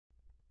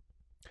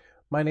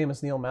My name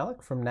is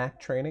Malek from Knack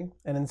Training,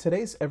 and in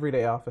today's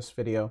Everyday Office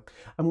video,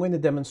 I'm going to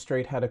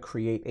demonstrate how to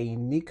create a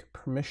unique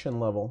permission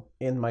level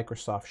in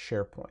Microsoft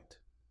SharePoint.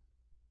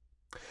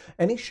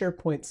 Any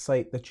SharePoint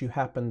site that you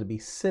happen to be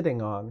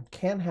sitting on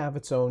can have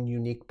its own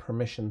unique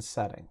permission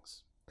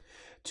settings.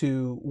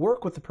 To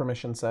work with the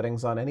permission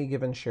settings on any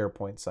given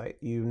SharePoint site,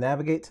 you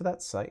navigate to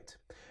that site,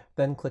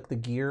 then click the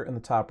gear in the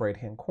top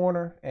right-hand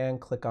corner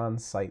and click on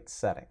Site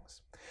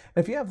Settings.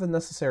 And if you have the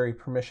necessary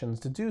permissions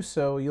to do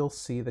so, you'll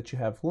see that you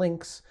have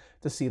links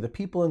to see the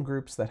people and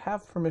groups that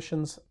have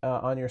permissions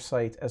on your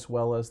site, as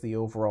well as the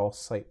overall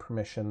site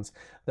permissions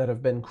that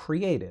have been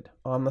created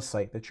on the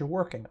site that you're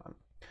working on.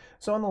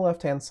 So on the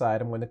left-hand side,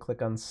 I'm going to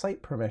click on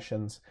Site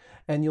Permissions,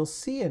 and you'll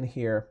see in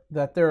here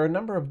that there are a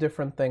number of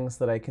different things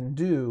that I can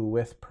do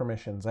with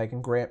permissions. I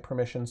can grant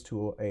permissions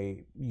to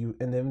an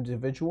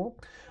individual.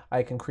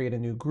 I can create a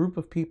new group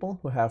of people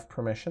who have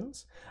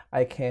permissions.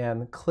 I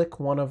can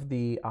click one of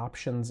the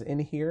options in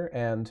here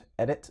and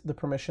edit the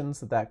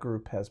permissions that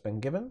group has been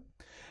given.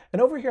 And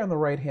over here on the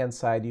right-hand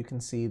side, you can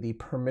see the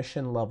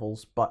Permission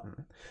Levels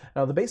button.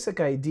 Now, the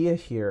basic idea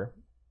here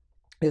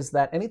is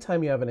that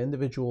anytime you have an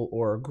individual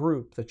or a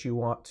group that you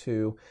want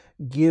to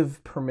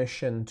give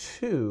permission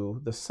to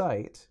the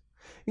site,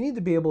 you need to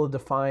be able to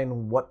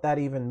define what that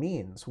even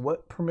means.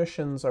 What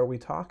permissions are we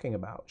talking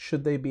about?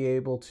 Should they be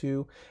able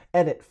to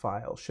edit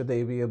files? Should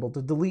they be able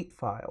to delete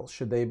files?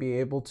 Should they be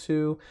able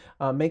to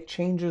make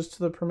changes to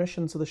the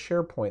permissions of the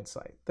SharePoint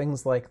site?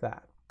 Things like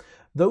that.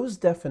 Those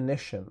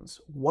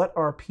definitions, what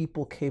are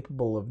people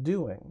capable of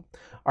doing,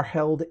 are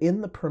held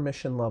in the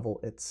permission level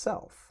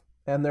itself.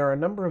 And there are a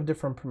number of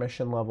different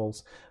permission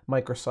levels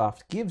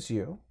Microsoft gives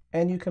you,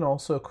 and you can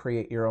also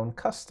create your own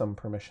custom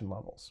permission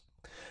levels.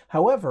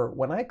 However,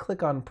 when I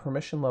click on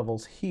permission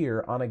levels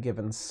here on a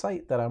given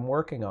site that I'm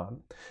working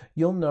on,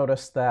 you'll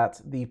notice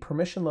that the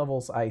permission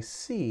levels I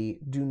see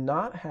do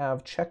not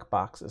have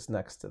checkboxes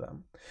next to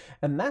them.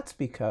 And that's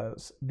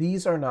because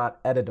these are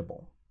not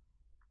editable.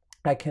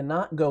 I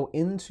cannot go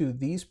into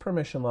these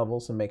permission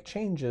levels and make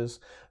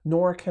changes,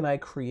 nor can I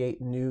create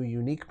new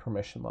unique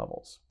permission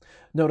levels.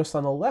 Notice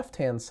on the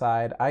left-hand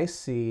side, I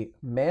see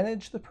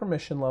manage the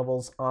permission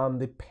levels on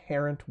the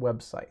parent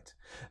website.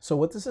 So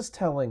what this is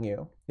telling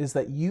you is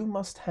that you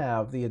must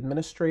have the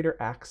administrator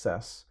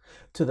access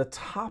to the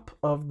top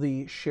of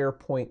the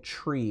SharePoint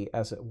tree,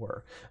 as it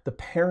were, the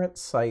parent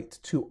site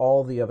to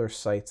all the other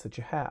sites that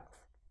you have.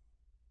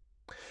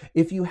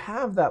 If you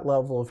have that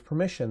level of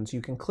permissions,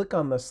 you can click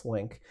on this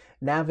link,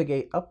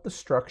 navigate up the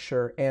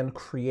structure, and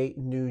create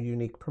new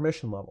unique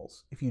permission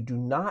levels. If you do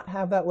not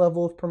have that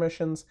level of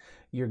permissions,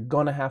 you're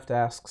going to have to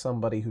ask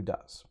somebody who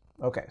does.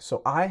 Okay,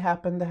 so I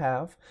happen to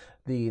have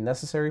the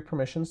necessary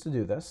permissions to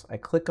do this. I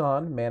click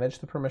on Manage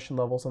the Permission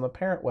Levels on the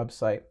parent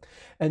website,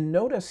 and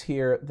notice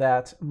here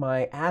that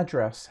my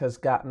address has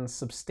gotten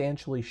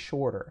substantially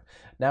shorter.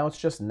 Now it's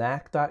just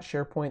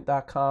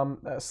knack.sharepoint.com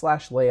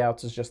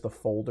 /layouts is just the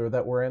folder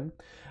that we're in.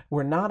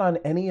 We're not on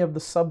any of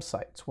the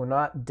subsites. We're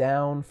not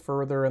down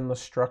further in the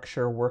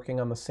structure working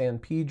on the San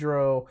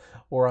Pedro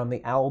or on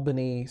the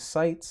Albany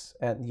sites.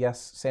 And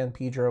yes, San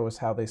Pedro is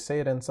how they say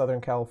it in Southern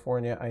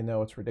California. I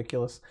know it's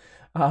ridiculous.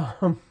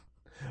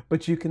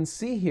 But you can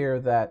see here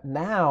that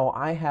now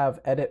I have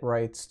edit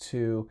rights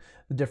to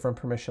the different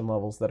permission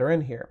levels that are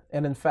in here.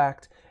 And in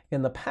fact,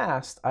 in the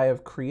past, I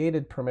have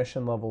created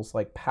permission levels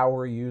like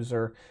Power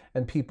User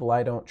and People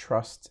I Don't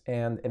Trust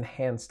and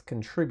Enhanced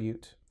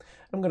Contribute.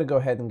 I'm going to go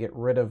ahead and get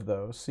rid of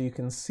those so you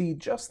can see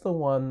just the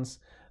ones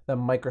that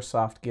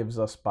Microsoft gives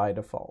us by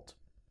default.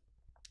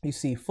 You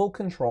see Full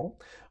Control,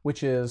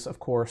 which is, of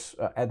course,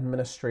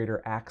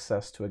 administrator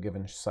access to a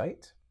given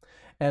site.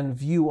 And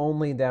View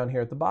Only down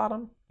here at the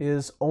bottom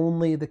is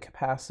only the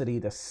capacity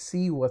to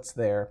see what's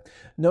there.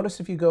 Notice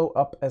if you go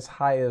up as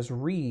high as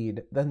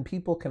Read, then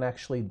people can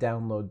actually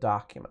download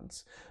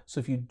documents. So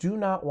if you do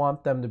not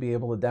want them to be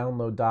able to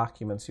download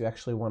documents, you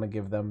actually want to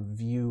give them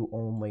View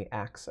Only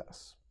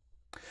access.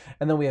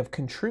 And then we have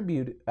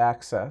Contribute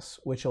access,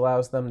 which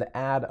allows them to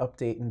add,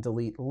 update, and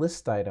delete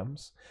list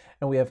items.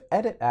 And we have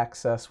Edit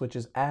access, which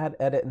is add,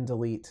 edit, and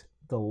delete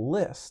the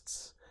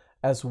lists,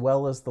 as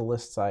well as the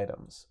lists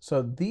items.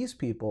 So these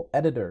people,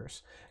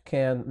 editors,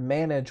 can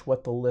manage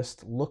what the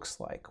list looks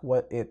like,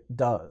 what it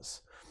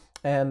does.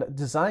 And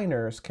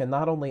designers can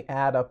not only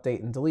add,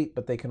 update, and delete,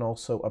 but they can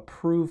also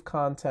approve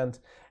content,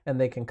 and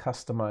they can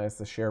customize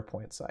the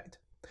SharePoint site.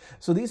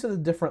 So these are the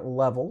different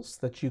levels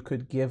that you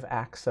could give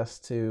access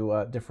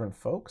to different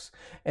folks.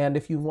 And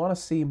if you want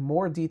to see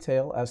more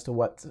detail as to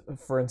what,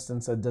 for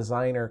instance, a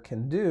designer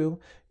can do,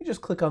 you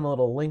just click on the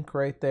little link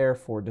right there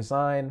for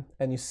design,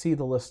 and you see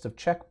the list of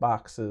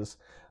checkboxes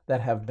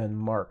that have been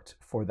marked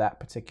for that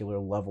particular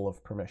level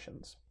of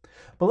permissions.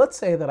 But let's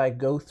say that I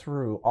go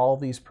through all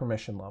these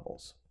permission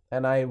levels,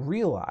 and I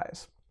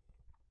realize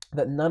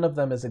that none of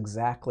them is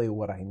exactly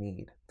what I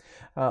need.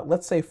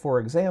 Let's say, for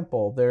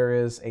example, there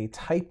is a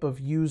type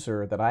of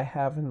user that I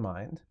have in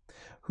mind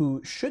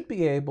who should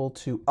be able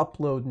to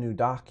upload new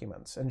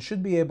documents and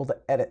should be able to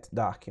edit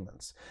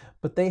documents,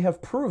 but they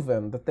have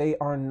proven that they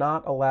are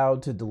not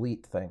allowed to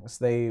delete things.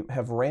 They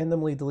have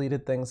randomly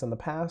deleted things in the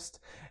past,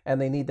 and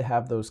they need to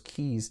have those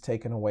keys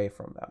taken away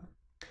from them.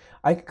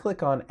 I can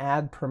click on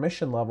Add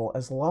Permission Level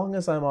as long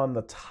as I'm on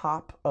the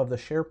top of the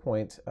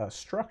SharePoint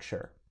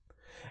structure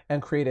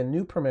and create a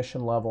new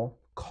permission level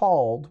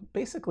called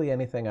basically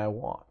anything I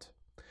want.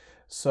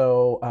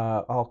 So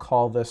I'll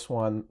call this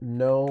one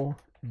No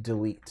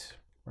Delete,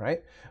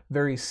 right?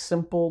 Very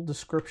simple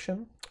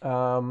description.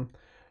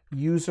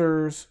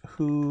 Users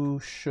who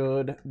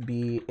should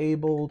be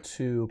able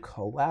to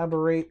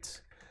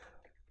collaborate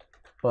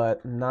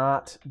but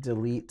not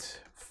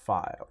delete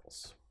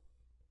files.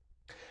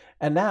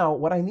 And now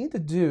what I need to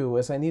do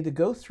is I need to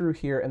go through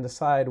here and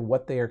decide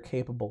what they are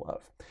capable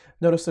of.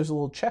 Notice there's a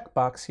little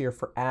checkbox here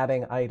for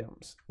adding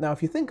items. Now,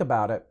 if you think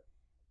about it,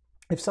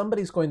 if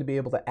somebody's going to be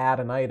able to add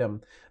an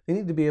item, they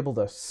need to be able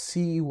to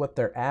see what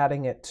they're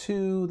adding it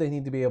to. They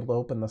need to be able to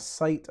open the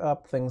site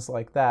up, things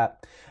like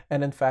that.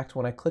 And in fact,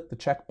 when I click the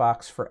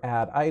checkbox for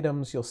add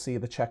items, you'll see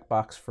the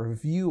checkbox for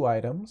view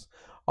items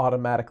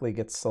automatically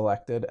gets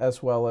selected,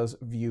 as well as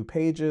view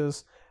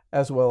pages,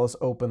 as well as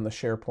open the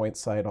SharePoint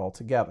site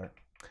altogether.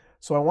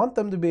 So I want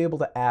them to be able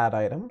to add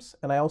items,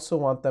 and I also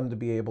want them to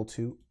be able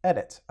to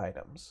edit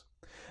items.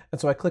 And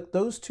so I click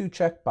those two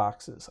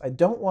checkboxes. I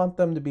don't want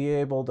them to be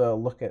able to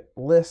look at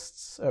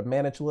lists, or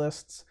manage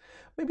lists.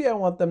 Maybe I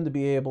want them to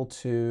be able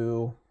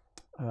to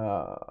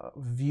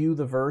view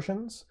the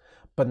versions,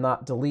 but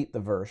not delete the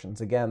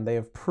versions. Again, they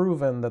have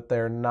proven that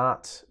they're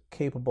not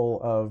capable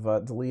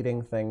of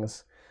deleting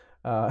things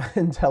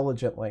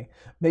intelligently.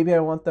 Maybe I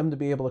want them to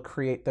be able to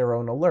create their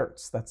own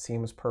alerts. That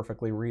seems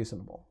perfectly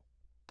reasonable.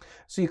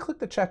 So you click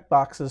the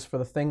checkboxes for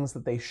the things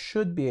that they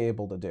should be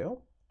able to do,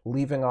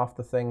 leaving off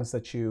the things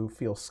that you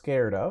feel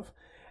scared of,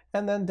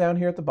 and then down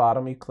here at the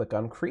bottom you click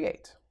on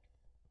Create.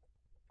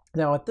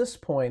 Now at this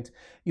point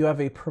you have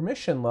a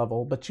permission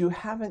level, but you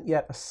haven't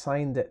yet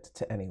assigned it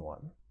to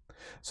anyone.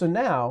 So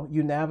now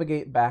you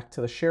navigate back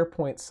to the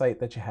SharePoint site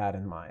that you had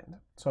in mind.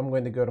 So I'm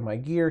going to go to my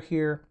gear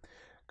here,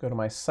 go to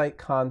my site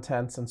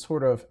contents, and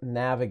sort of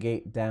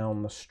navigate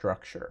down the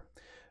structure.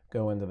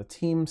 Go into the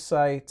team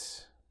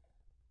site,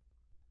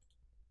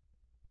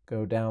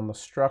 go down the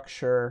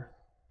structure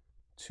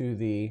to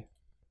the,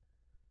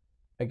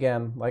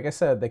 again, like I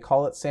said, they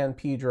call it San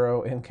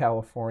Pedro in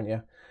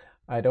California.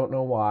 I don't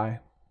know why.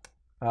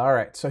 All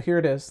right, so here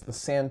it is, the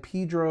San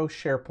Pedro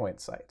SharePoint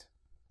site.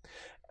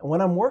 When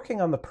I'm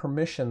working on the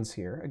permissions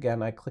here,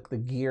 again, I click the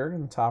gear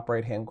in the top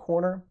right-hand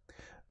corner,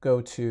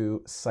 go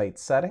to Site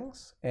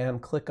Settings,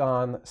 and click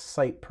on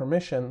Site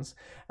Permissions.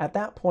 At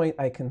that point,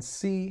 I can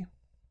see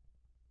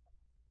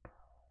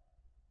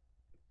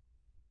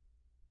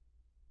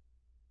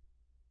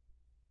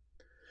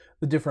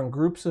the different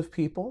groups of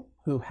people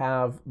who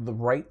have the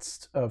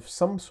rights of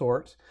some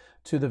sort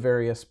to the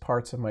various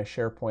parts of my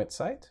SharePoint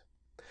site.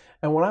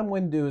 And what I'm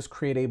going to do is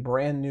create a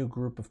brand new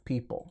group of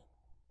people.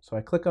 So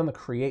I click on the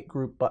Create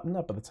Group button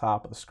up at the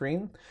top of the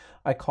screen.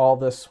 I call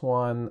this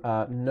one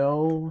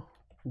No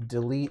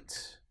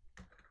Delete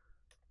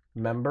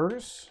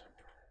Members.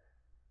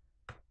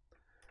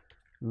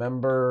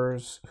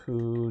 Members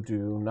who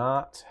do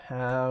not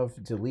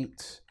have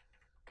delete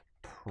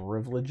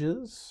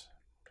privileges.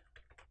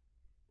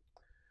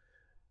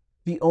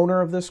 The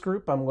owner of this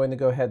group, I'm going to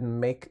go ahead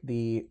and make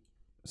the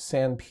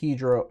San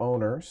Pedro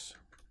owners.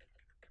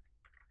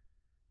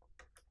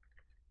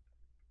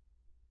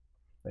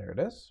 There it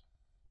is.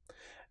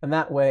 And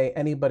that way,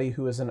 anybody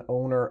who is an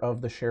owner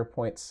of the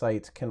SharePoint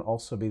site can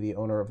also be the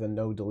owner of the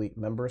No Delete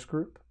Members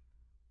group.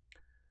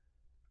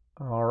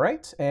 All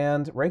right,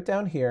 and right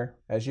down here,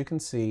 as you can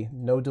see,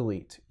 no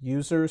delete.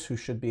 Users who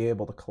should be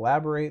able to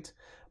collaborate,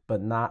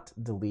 but not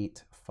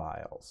delete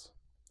files.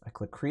 I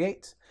click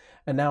Create,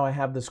 and now I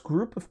have this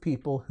group of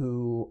people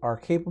who are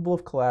capable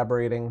of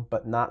collaborating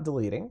but not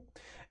deleting,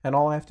 and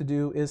all I have to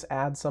do is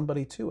add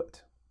somebody to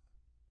it.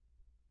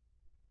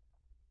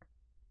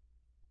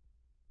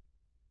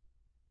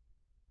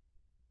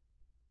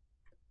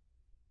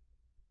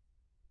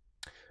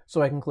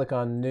 So I can click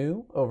on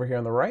New over here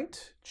on the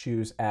right,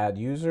 choose Add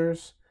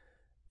Users,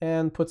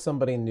 and put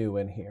somebody new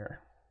in here.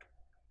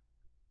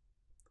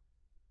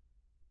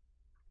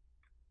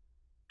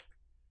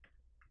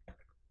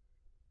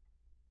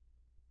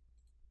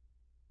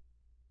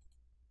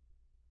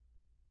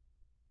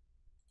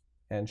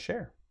 And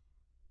share.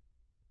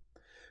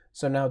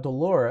 So now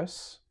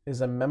Dolores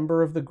is a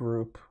member of the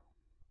group,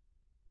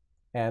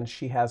 and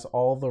she has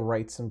all the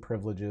rights and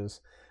privileges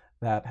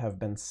that have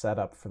been set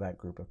up for that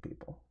group of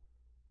people.